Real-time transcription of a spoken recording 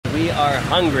We are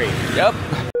hungry. Yep.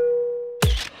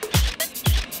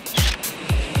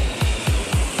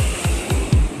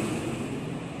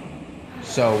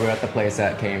 So we're at the place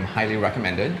that came highly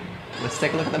recommended. Let's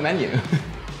take a look at the menu.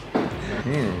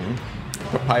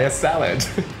 Papaya salad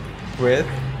with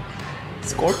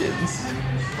scorpions.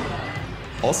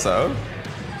 Also,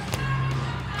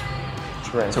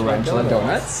 tarantula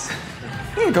donuts.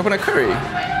 Coconut curry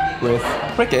with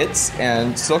crickets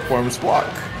and silkworm squawk.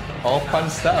 All fun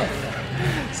stuff.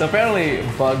 So apparently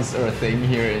bugs are a thing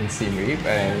here in Siem Reap,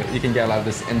 and you can get a lot of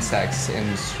these insects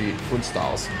in street food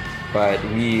stalls. But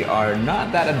we are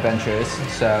not that adventurous,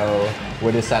 so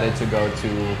we decided to go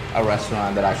to a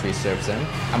restaurant that actually serves them.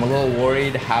 I'm a little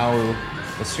worried how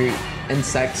the street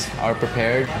insects are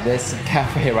prepared. This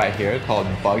cafe right here called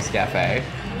Bugs Cafe,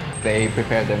 they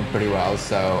prepared them pretty well,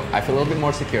 so I feel a little bit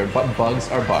more secure, but bugs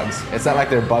are bugs. It's not like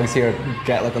they're bugs here,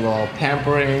 get like a little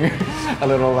pampering, a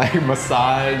little like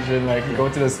massage and like go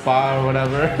to the spa or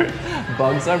whatever.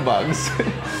 Bugs are bugs.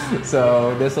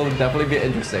 So this will definitely be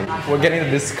interesting. We're getting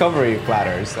the discovery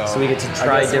platter, so we get to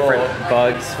try different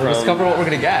bugs. We'll discover what we're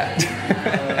gonna get.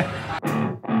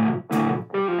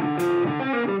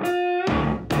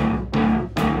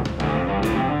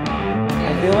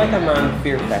 I feel like I'm on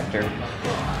Fear Factor.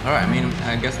 All right, I mean,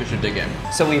 I guess we should dig in.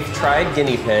 So we've tried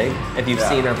guinea pig. If you've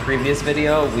seen our previous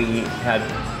video, we had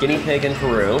guinea pig in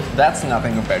Peru. That's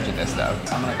nothing compared to this though.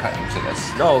 I'm gonna cut into this.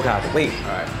 Oh God, wait.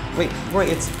 All right. Wait, Roy,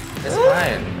 it's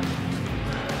fine.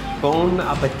 Bon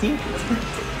appetit.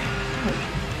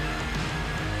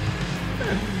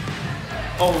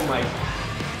 Oh my.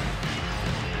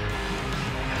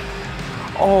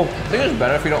 Oh. I think it's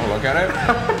better if you don't look at it.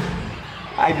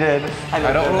 I did.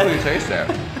 I don't really taste it.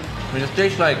 It just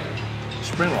tastes like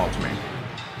spring roll to me.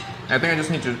 I think I just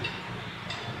need to...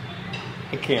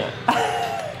 I can't.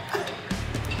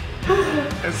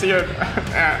 I see it.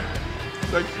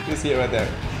 Look, you see it right there.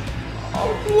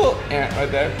 Oh, little ant right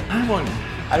there. I want.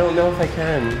 I don't know if I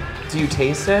can. Do you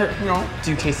taste it? No.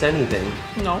 Do you taste anything?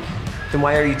 No. Then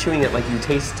why are you chewing it like you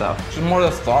taste stuff? It's just more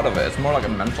the thought of it. It's more like a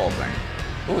mental thing.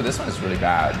 Ooh, this one is really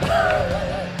bad.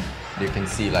 You can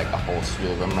see like a whole slew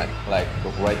of them, like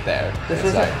right there. This it's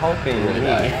isn't like helping really me.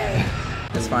 bad.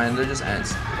 It's fine. They're just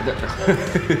ants.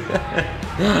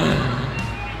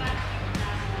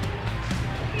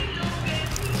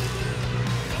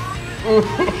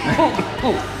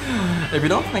 If you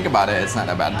don't think about it, it's not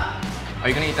that bad. Are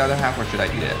you gonna eat the other half or should I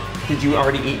eat it? Did you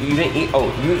already eat? You didn't eat?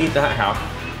 Oh, you eat that half.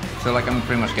 So like I'm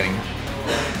pretty much getting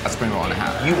a spring roll and a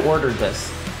half. You ordered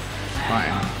this.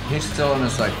 Fine. He's still in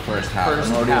his like first half. First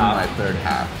I'm already half. in my third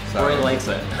half. So Roy likes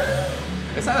it.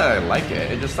 it's not that I like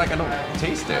it. It's just like I don't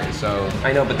taste it. So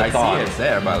I know, but the thought. see it's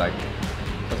there, but like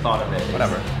The thought of it.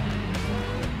 whatever.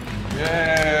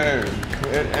 Yay!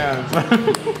 It ends.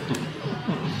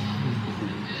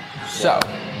 So,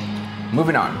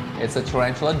 moving on. It's a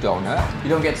tarantula donut. You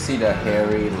don't get to see the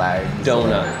hairy legs.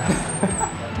 Donut.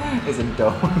 It's a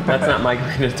donut. That's not my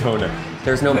kind of donut.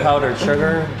 There's no powdered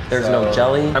sugar. There's no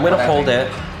jelly. I'm gonna hold it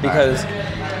because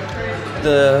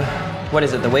what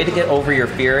is it? The way to get over your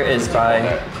fear is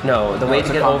by the way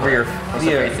to get over your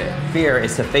fear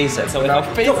is to face it. So Now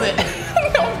face it.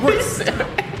 No, face it.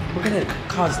 we're gonna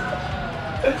cause.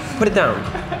 Put it down.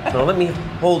 Now let me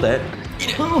hold it.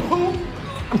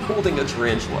 I'm holding a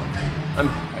tarantula.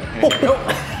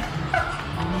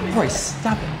 Roy,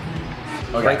 stop it.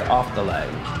 Okay. Break off the leg.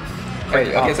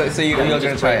 Okay, so you're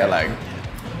gonna try a leg.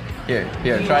 Here,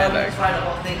 try a leg. Try the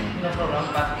whole thing, no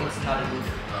problem, but it's not good.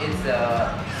 So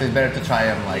it's better to try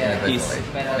them like individually.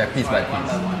 Yeah, piece by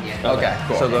piece. Okay,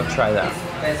 cool. So go try that. It's the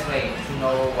best way to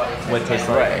know what it tastes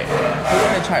Right. We're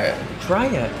gonna try it. Try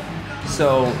it.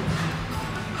 So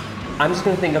I'm just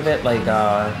gonna think of it like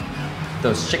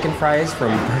those chicken fries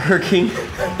from Burger King.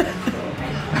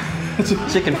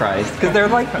 Chicken fries, because they're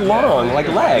like long, like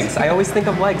legs. I always think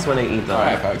of legs when I eat them. All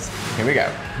right, folks. Here we go.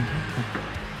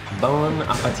 Bon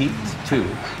appetit too.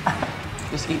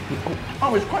 Just eat.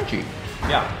 Oh, it's crunchy.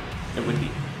 Yeah, it would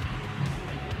be.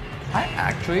 I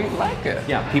actually like it.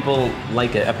 Yeah, people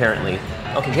like it apparently.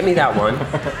 Okay, give me that one.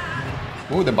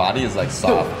 Ooh, the body is like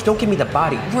soft. Don't give me the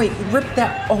body. Wait, rip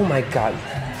that. Oh my God.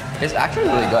 It's actually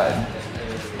really good.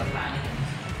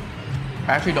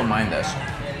 I actually don't mind this.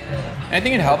 And I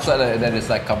think it helps that it's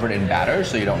like covered in batter,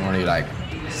 so you don't really like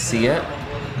see it.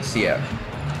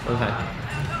 Okay.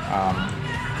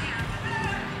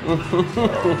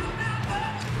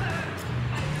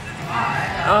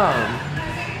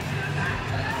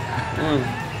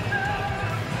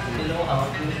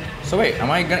 So wait, am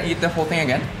I gonna eat the whole thing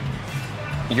again?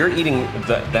 You're eating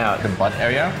the butt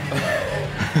area?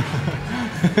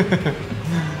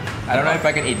 I don't know if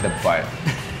I can eat the butt.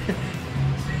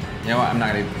 You know what? I'm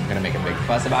not gonna make a big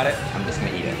fuss about it. I'm just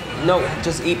gonna eat it. No,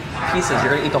 just eat pieces.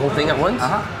 You're gonna eat the whole thing at once?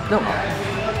 Uh-huh. No.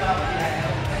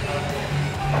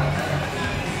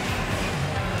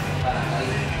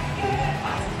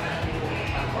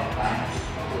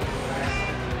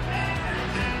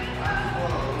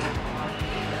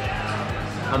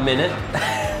 A minute.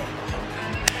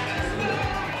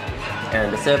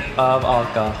 And a sip of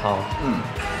alcohol.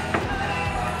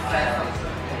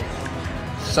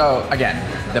 So again,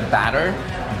 the batter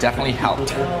definitely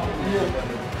helped.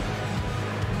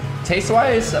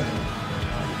 Taste-wise,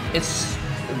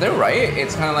 they're right.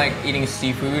 It's kind of like eating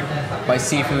seafood. By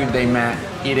seafood, they meant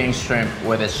eating shrimp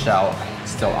with its shell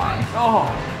still on. Oh.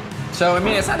 So I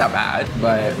mean, it's not that bad,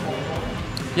 but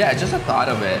yeah, just the thought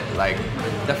of it, like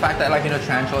the fact that like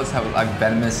tarantulas have like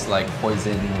venomous like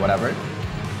poison whatever.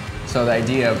 So the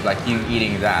idea of like you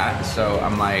eating that, so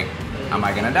I'm like, am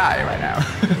I gonna die right now?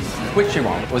 Which you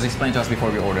won't. It was explained to us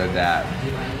before we ordered that,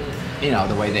 you know,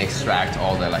 the way they extract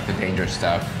all the like the dangerous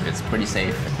stuff, it's pretty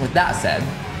safe. With that said,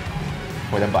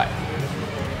 for the butt,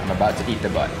 I'm about to eat the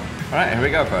butt. All right, here we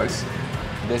go, folks.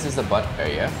 This is the butt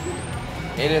area.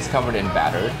 It is covered in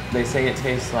batter. They say it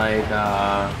tastes like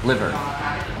liver.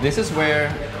 This is where,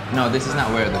 no, this is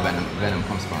not where the venom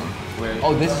comes from. Where?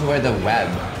 Oh, this is where the web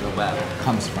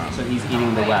comes from. So he's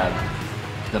eating the web,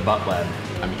 the butt web.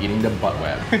 I'm eating the butt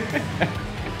web.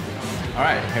 All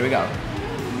right, here we go.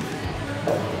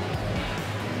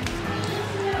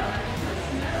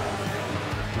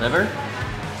 Liver?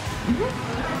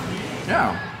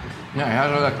 Yeah. Yeah, it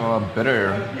has like a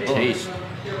bitter taste.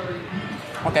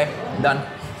 Okay, done.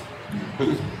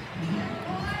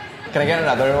 Can I get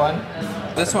another one?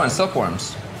 This one,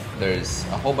 silkworms. There's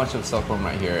a whole bunch of silkworm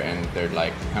right here, and they're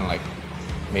like kind of like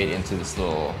made into this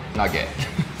little nugget.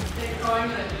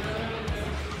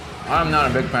 I'm not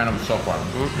a big fan of silkworm.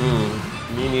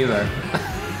 Me neither.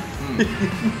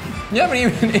 You haven't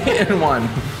even eaten one.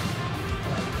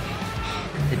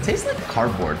 It tastes like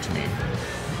cardboard to me.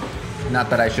 Not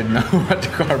that I should know what the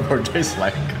cardboard tastes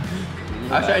like.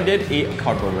 Actually, I did eat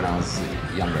cardboard when I was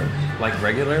younger. Like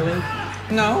regularly?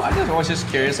 No, I was just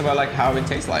curious about like how it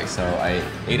tastes like, so I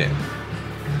ate it.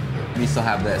 We still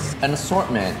have this. An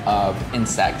assortment of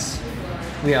insects.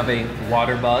 We have a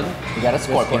waterbug. We got a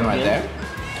scorpion right there.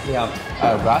 We have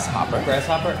A grasshopper.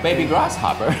 grasshopper. Baby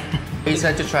grasshopper. You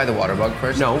said to try the waterbug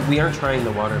first? No, we aren't trying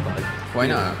the waterbug. Why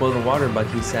not? Well, the waterbug,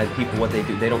 he said, people, what they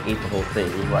do, they don't eat the whole thing.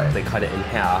 Right. They cut it in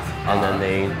half, and then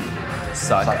they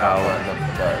suck out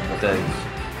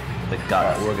the gut.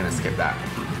 Alright, we're gonna skip that.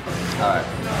 Alright.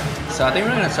 So I think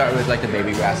we're gonna start with like the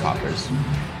baby grasshoppers.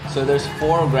 So there's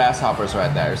 4 grasshoppers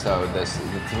right there. So there's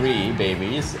the 3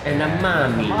 babies. And a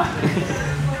mommy.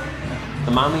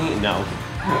 The mommy, no.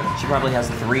 She probably has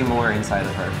 3 more inside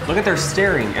of her. Look at they're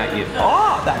staring at you.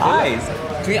 Oh, the eyes.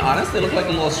 To be honest, they look like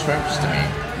little shrimps to me.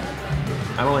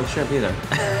 I don't like shrimp either.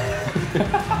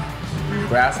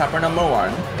 Grasshopper number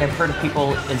 1. I've heard of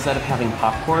people, instead of having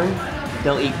popcorn,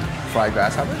 they'll eat Fried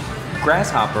grasshoppers?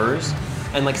 grasshoppers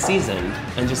and like seasoned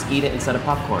and just eat it instead of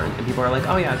popcorn. And people are like,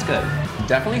 oh yeah, it's good.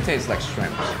 Definitely tastes like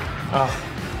shrimps. Oh.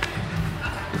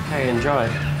 Okay, enjoy.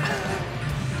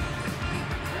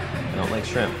 I don't like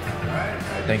shrimp.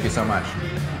 Thank you so much.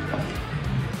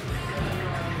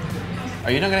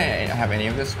 Are you not gonna have any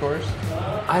of the scores?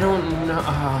 I don't know.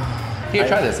 Here,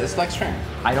 try this. It's like shrimp.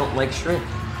 I don't like shrimp.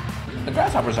 The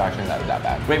grasshoppers are actually not that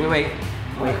bad. Wait.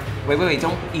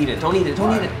 Don't eat it. Don't eat it.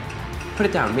 Don't eat it. Put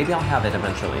it down. Maybe I'll have it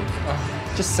eventually.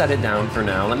 Just set it down for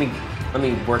now. Let me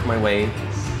work my way.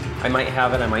 I might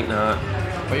have it. I might not.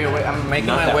 Wait, I'm making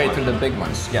Not my that way one. to the big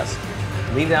ones. Yes.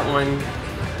 Leave that one.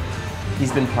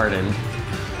 He's been pardoned.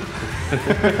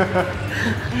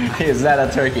 Is that a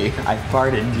turkey? I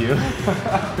pardoned you.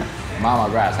 Mama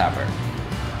grasshopper.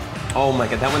 Oh my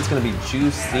god, that one's gonna be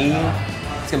juicy.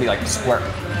 It's gonna be like squirt.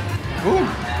 Ooh.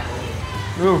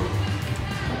 Ooh.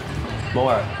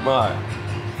 More.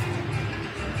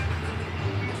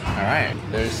 All right,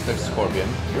 there's the scorpion.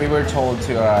 We were told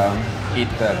to eat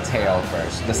the tail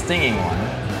first, the stinging one.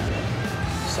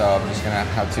 So I'm just gonna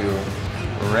have to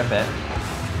Rip it.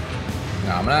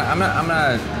 No, I'm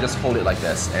gonna just hold it like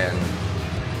this and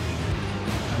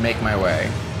make my way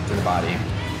to the body.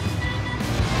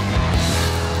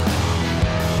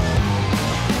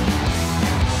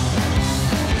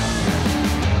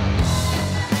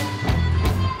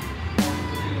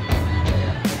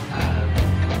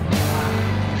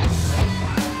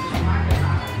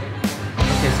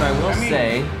 Okay, so I will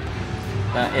say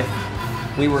that if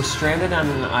we were stranded on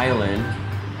an island,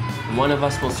 one of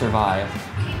us will survive,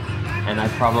 and I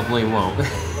probably won't.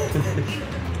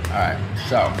 All right,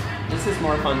 so This is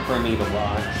more fun for me to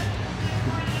watch.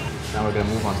 now and we're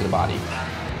gonna move on to the body.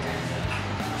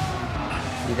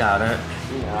 You got it.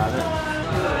 You got it.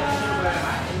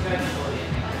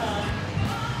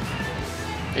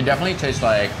 It definitely tastes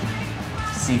like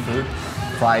seafood,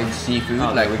 fried seafood,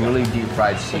 Oh, like there we go. really deep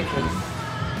fried seafood.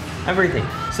 Everything.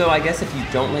 So I guess if you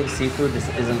don't like seafood, this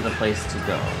isn't the place to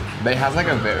go. But it has like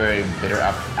a very bitter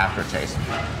aftertaste.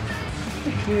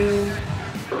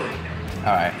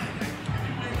 All right.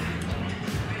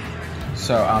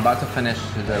 So I'm about to finish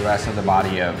the rest of the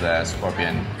body of the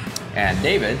scorpion, and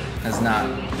David has not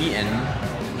eaten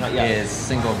Not yet. his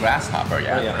single grasshopper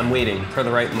yet. Oh, yeah, I'm waiting for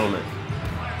the right moment.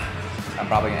 I'm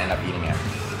probably gonna end up eating it.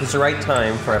 It's the right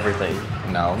time for everything.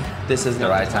 No, This is the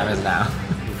not right time is now.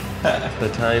 The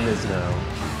time is now.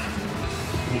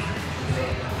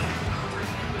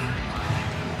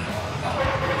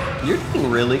 You're doing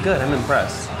really good. I'm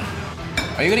impressed.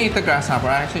 Are you gonna eat the grasshopper?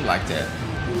 I actually liked it.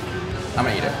 I'm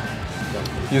gonna eat it.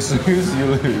 You snooze, you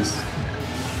lose.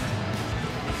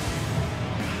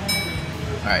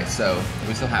 All right, so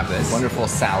we still have this wonderful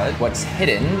salad. What's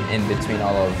hidden in between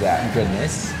all of that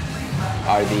goodness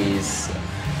are these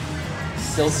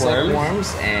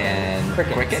silkworms and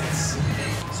crickets.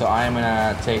 So I'm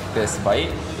gonna take this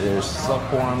bite. There's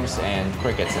silkworms and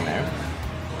crickets in there.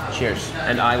 Cheers.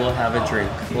 And I will have a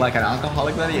drink. Like an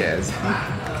alcoholic that he is.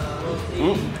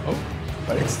 Mm. Oh,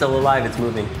 but It's still alive. It's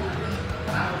moving.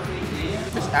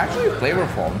 it's actually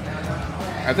flavorful.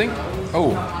 I think,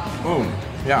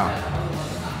 yeah.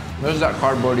 There's that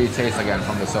cardboardy taste again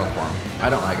from the silkworm. I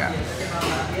don't like it.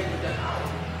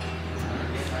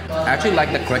 I actually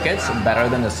like the crickets better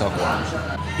than the silkworms.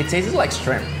 It tastes like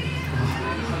shrimp.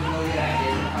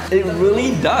 It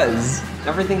really does.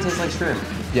 Everything tastes like shrimp.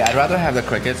 Yeah, I'd rather have the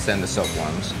crickets than the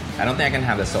silkworms. I don't think I can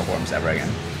have the silkworms ever again.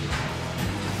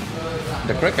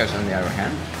 The crickets, on the other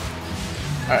hand,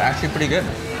 are actually pretty good.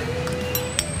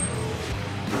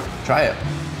 Try it.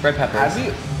 Red peppers.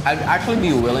 I'd actually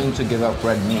be willing to give up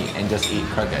red meat and just eat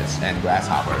crickets and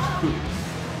grasshoppers.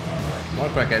 More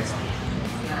crickets.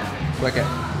 Cricket.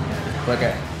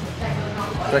 Cricket.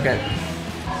 Cricket.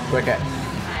 Cricket.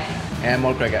 And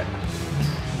more cricket.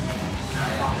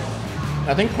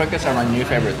 I think crickets are my new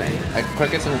favorite thing. Like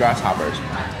crickets and grasshoppers.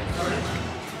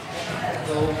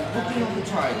 So, what do you want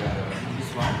to try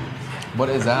this one? What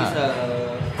is It's that?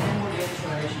 a Cambodia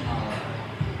traditional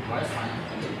rice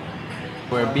wine.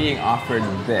 We're being offered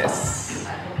this.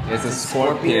 It's a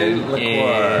scorpion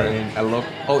liqueur.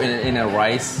 in a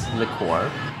rice liqueur.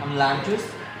 Lime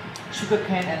juice, sugar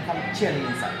cane, and some chili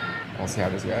inside. We'll see how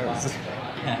this goes.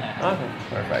 Okay.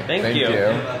 Perfect. Thank you.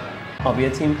 I'll be a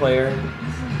team player.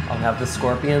 I'll have the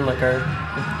scorpion liquor.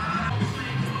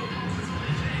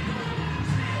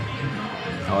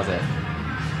 How was it?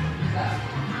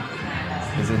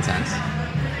 It's intense.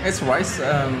 It's rice.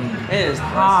 It is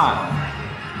hot.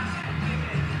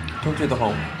 Don't do the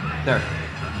hole. There.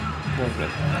 That's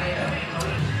good.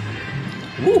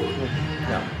 Woo.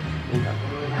 Yeah.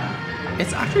 Okay.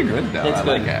 It's actually good though. It's I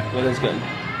good. like it. It is good.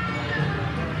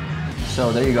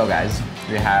 So there you go, guys.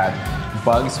 We had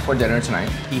bugs for dinner tonight.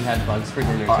 He had bugs for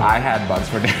dinner Or too. I had bugs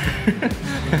for dinner.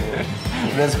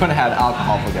 This one had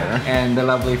alcohol for dinner. And the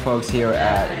lovely folks here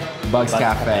at Bugs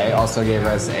Cafe also gave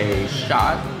us a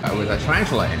shot with a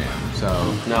tarantula in it. So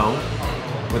No.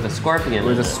 With a scorpion.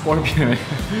 with a scorpion.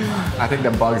 I think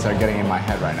the bugs are getting in my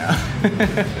head right now.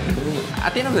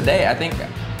 At the end of the day, I think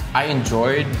I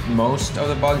enjoyed most of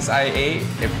the bugs I ate.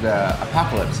 If the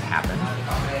apocalypse happened,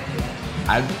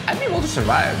 I'd be able to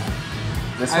survive.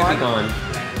 This I'd one, be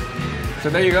gone. So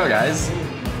there you go, guys.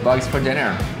 Bugs for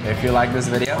dinner. If you like this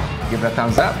video, give it a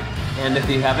thumbs up. And if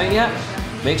you haven't yet,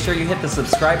 make sure you hit the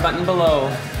subscribe button below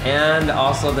and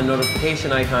also the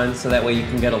notification icon so that way you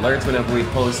can get alerts whenever we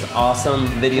post awesome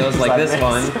videos like this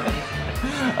one.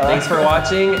 Thanks for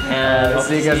watching and hope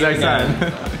See you to guys next again.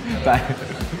 time. Bye.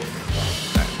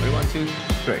 3, 1, 2,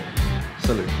 3.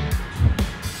 Salute.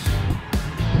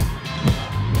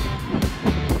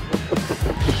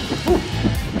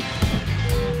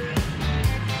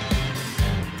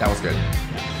 That was good.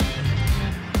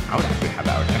 I would actually have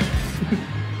that right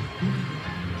now.